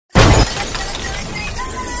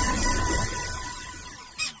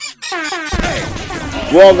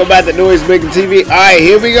Welcome back to Noisemakertv. Alright,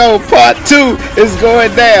 here we go. Part 2 is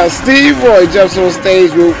going down. Steve Roy jumps on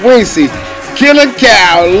stage with Weensey Killa.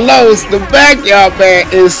 Los, the backyard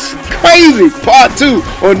band is crazy. Part 2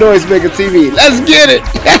 on Noisemakertv. Let's get it.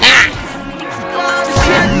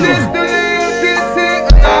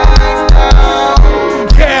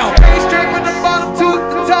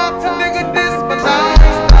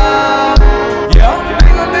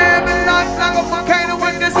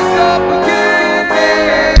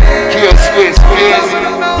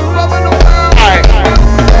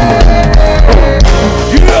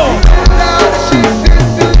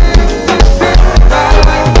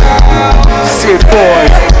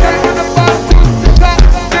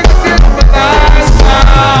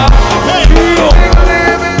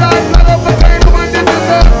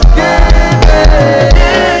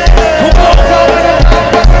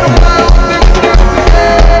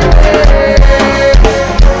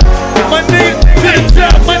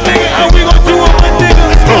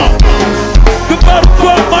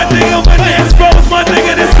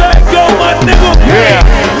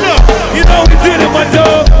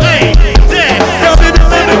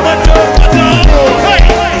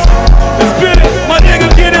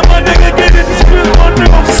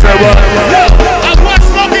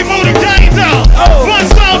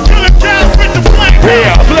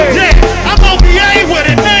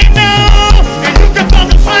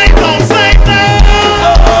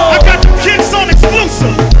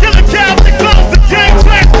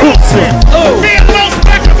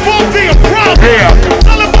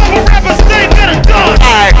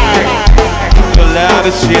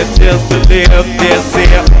 Shit just to live this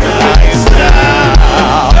here lifestyle.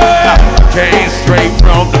 Came straight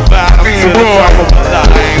from the bottom to the top of my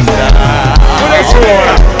lifestyle.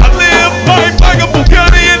 I live life like a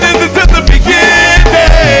Bugatti and this is just the beginning.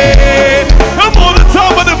 I'm on the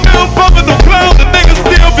top of the mill, bumping the clouds, the niggas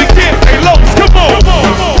still begin. Hey, Los, come on.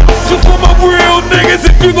 So for my real niggas,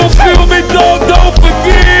 if you gon' feel me, dog, don't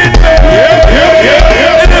forget me.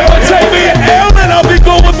 And if I take me an L, then I'll be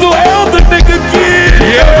going through hell, the nigga get.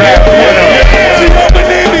 See, I'm an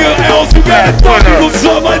alien else, you gotta thought you gon'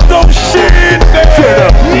 suck my dope shit, man.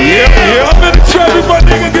 I'm in the trap with my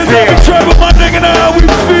nigga, cause I'm in the trap with my nigga, now how we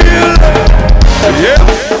feel.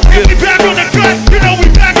 And we back on the cut, you know we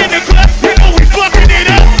back in the club, you know we fucking it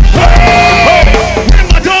up. And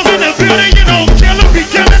my dogs in the building, you know, killer be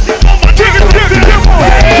killing. All my niggas in the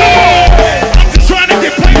I'm just trying to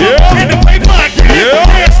get paper, in the paper I get it.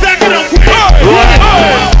 Yeah, stack it up quick.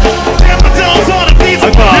 And my dogs on the beats,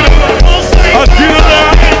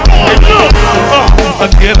 I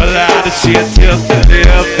get a lot of shit just to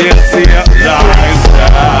live this here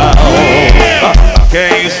lifestyle.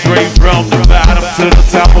 Came straight from the bottom to the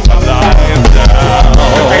top of my lifestyle.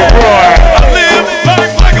 I live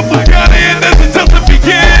life like a Bugatti and this is just the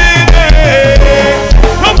beginning.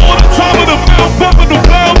 I'm on the top of the mountain, bumping the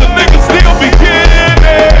clouds, the niggas still beginning.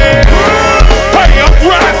 Hey, I'm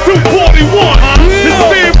riding through 41. This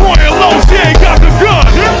Steve Roy and Los, he ain't got the gun.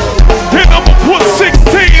 And I'ma put 16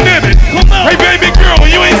 in it. Hey baby girl,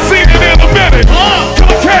 you ain't seen it in a minute.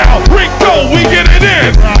 Come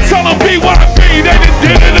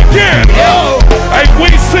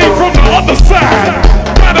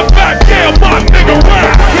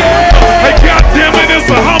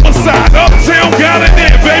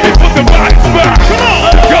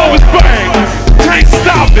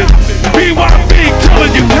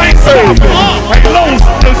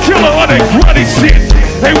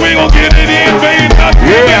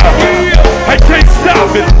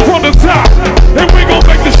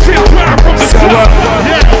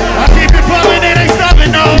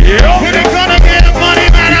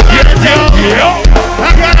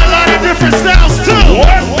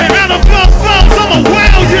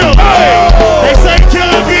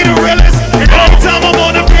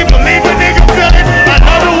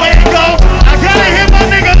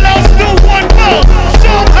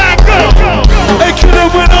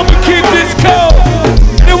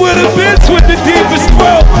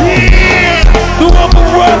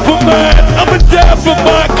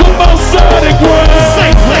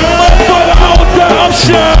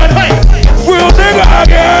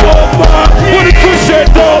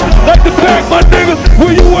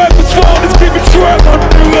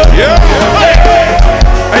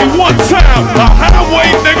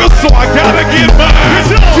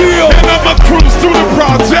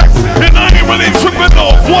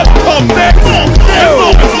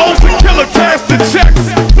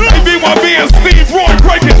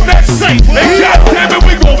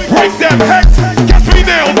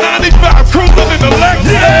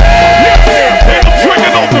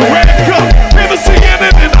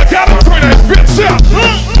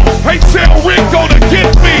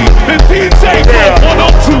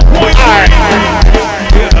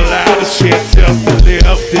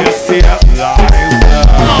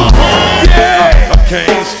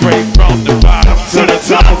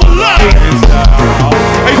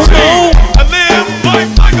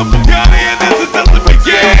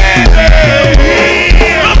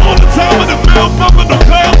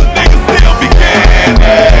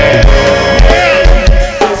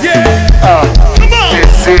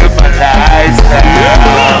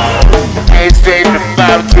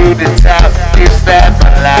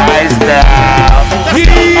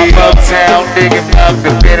young nigga about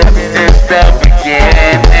to better this the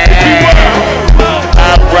beginning.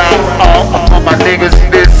 I rock all of my niggas,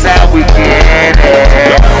 this how we get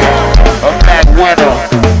it. A black winner,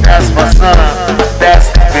 that's my son, that's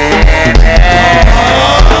the beginning.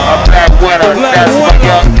 A black winner, that's my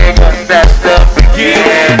young nigga, that's the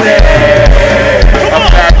beginning. A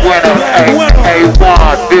black winner,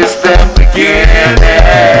 A1, this the beginning.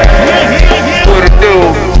 What it do?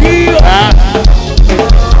 Huh?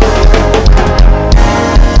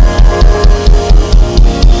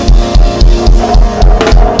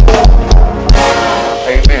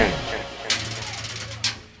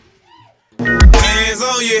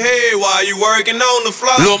 On your head while you working on the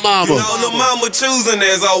floor. Lil' mama. You know Lil' mama choosing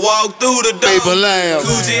as I walk through the door. Paper lamb.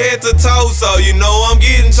 Coochie head to toe, so you know I'm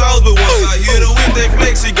getting chose. But once I hit her with that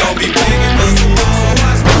flex, she gon' be begging for some more.